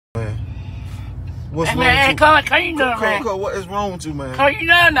What's hey, wrong man, with you? Cuz, you know, man. Cuz, what is wrong with you, man? Cuz, you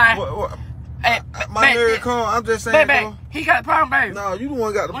know now. What? Hey, My nigga, come on. I'm just saying, baby, he got a problem, baby. No, you the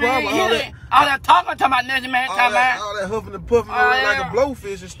one got the problem. All that talking to my nigga, man. All that huffing and puffing like a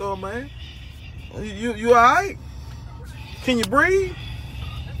blowfish and stuff, man. You all right? Can you breathe?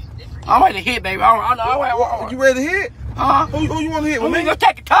 I'm ready to hit, baby. You ready to hit? Who you want to hit with me? You gonna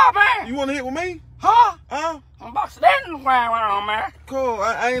take the car, man? You want to hit with me? Huh? I'm about to stand in the ground, man. Cool.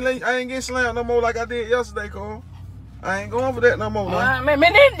 I ain't getting slammed no more like I did yesterday, Cole. I ain't going for that no more, man. Man,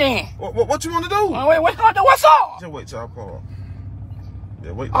 then. What you want to do? What's gonna do? What's up? Just wait till I pull up.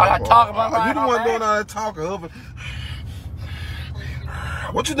 Yeah, wait. All that talking about you the one doing all that talking, huffing.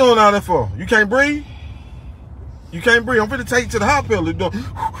 What you doing all that for? You can't breathe? You can't breathe. I'm finna take you to the hospital. You're doing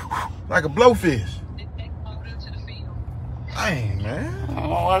like a blowfish. Dang, man.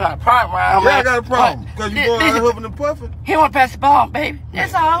 Oh, I got a problem, man. Yeah, I got a problem. Because you going out there huffing and puffing. He want to pass the ball, baby.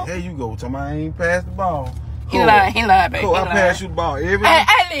 That's all. There you go. Tell me I ain't passed the ball. He lied, baby. Cool, I pass you the ball every day.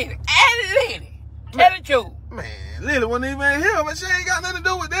 Hey, Lily. Tell the truth. Man, Lily wasn't even here, but she ain't got nothing to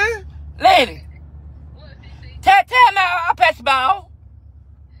do with that. Lily. Tell me I pass the ball.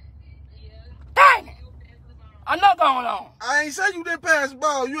 Dang it. I know going on. I ain't say you didn't pass the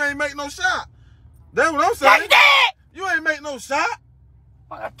ball. You ain't make no shot. That's what I'm saying. You ain't make no shot.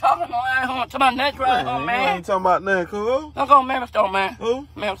 I'm talking to my neck right home, man. You ain't talking about nothing, cool. Don't go to Mary Store, man. Who?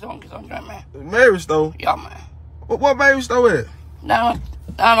 Mary Store, get some drink, man. Mary Store? Yeah, man. What Mary Store is? Down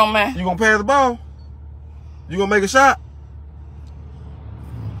on, man. You gonna pass the ball? You gonna make a shot?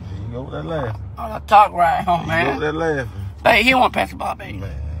 There you go with that laughing. I talk right home, man. You go with that laughing. Baby, he won't pass the ball, baby.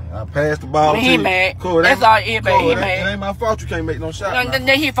 Man, I passed the ball to you. He mad. Cool. That's all it, baby. He mad. It ain't my fault you can't make no shot. Then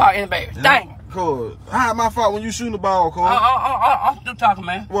he fought in, baby. Dang. Cool. How my fault when you shooting the ball, Cole? I'm still talking,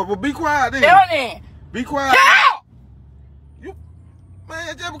 man. Well, be quiet then. Tell then. Be quiet. Tell!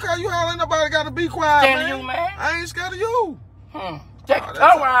 Man, just because you hollering, nobody got to be quiet, man. You, man. I ain't scared of you. Take the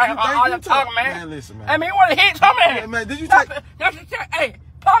tongue right all the talking, man. Man, listen, man. I mean, you want to hit something? Yeah, man, did you take... Hey,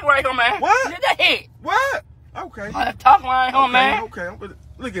 talk right here, man. What? Did that hit? What? Okay. All that talking right here, man. Okay,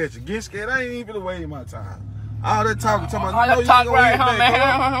 look at you. Get scared. I ain't even wasting my time. All that talking to my... All that talking right here, man.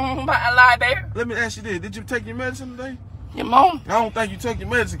 I'm about to lie, baby. Let me ask you this. Did you take your medicine today? Your mom? I don't think you took your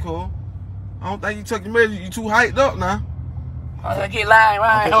medicine, Cole. I don't think you took your medicine. You too hyped up now. I get lying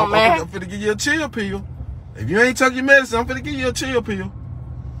right here, man. I'm finna give you a chill pill. If you ain't took your medicine, I'm finna give you a chill pill.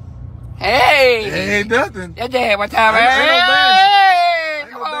 Hey. It ain't nothing. That's just what time, man.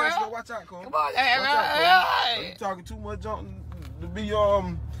 Ain't no dance. So watch out, Cole. Come on, Cole. You talking too much to be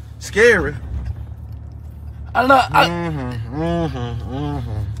scary. I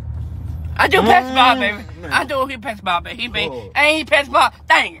do pass the ball, baby. I do he pass the ball, baby. Ain't he pass the ball.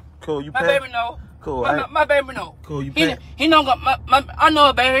 Dang it. Cool, you my baby know. Cool. My baby know. Cool, you pass. He don't got I know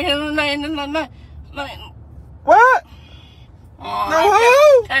it, baby. What?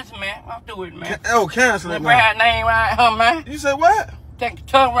 No. Cancel, man. I'll do it, man. Cancel it, man. Name right here, man. You said what? Take the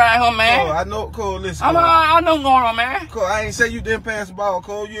tongue right here, man. Oh, I know, Cole. Listen, I know what's going on, man. Cole, I ain't say you didn't pass the ball,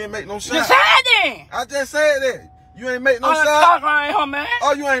 Cole. You ain't make no shot. You said it. I just said that. You ain't make no shot. Talk right here, man.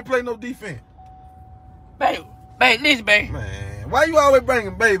 Oh, you ain't play no defense. Baby, listen, baby. Man, why you always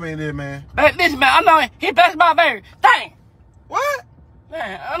bringing baby in there, man? Baby, listen, man. I know he passed my baby. Dang. What?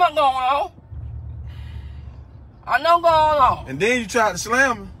 Man, I know going on. I know going on. And then you tried to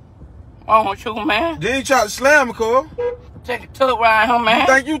slam him. Wrong with you, man. Then you tried to slam him, Cole. Take a tug right here, man. You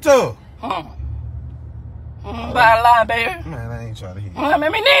think you tough? By a lie, baby. Man, I ain't trying to hit you. Well,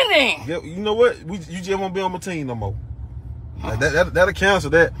 make me anything. You know what? You just won't be on my team no more. Like that'll cancel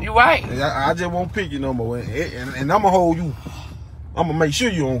that. You right. I just won't pick you no more. And I'm going to hold you. I'm going to make sure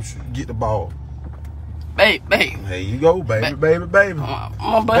you don't get the ball. Baby. There you go, baby. Baby. Baby.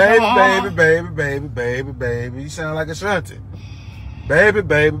 You sound like a shanty. Baby.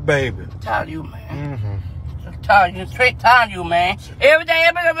 Tired of you, man. Tired of you. Straight tired of you, man. Everything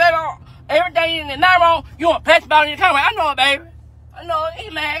not wrong. You want to pass the ball in your camera. I know it, baby. I know it. He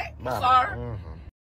mad. Sorry.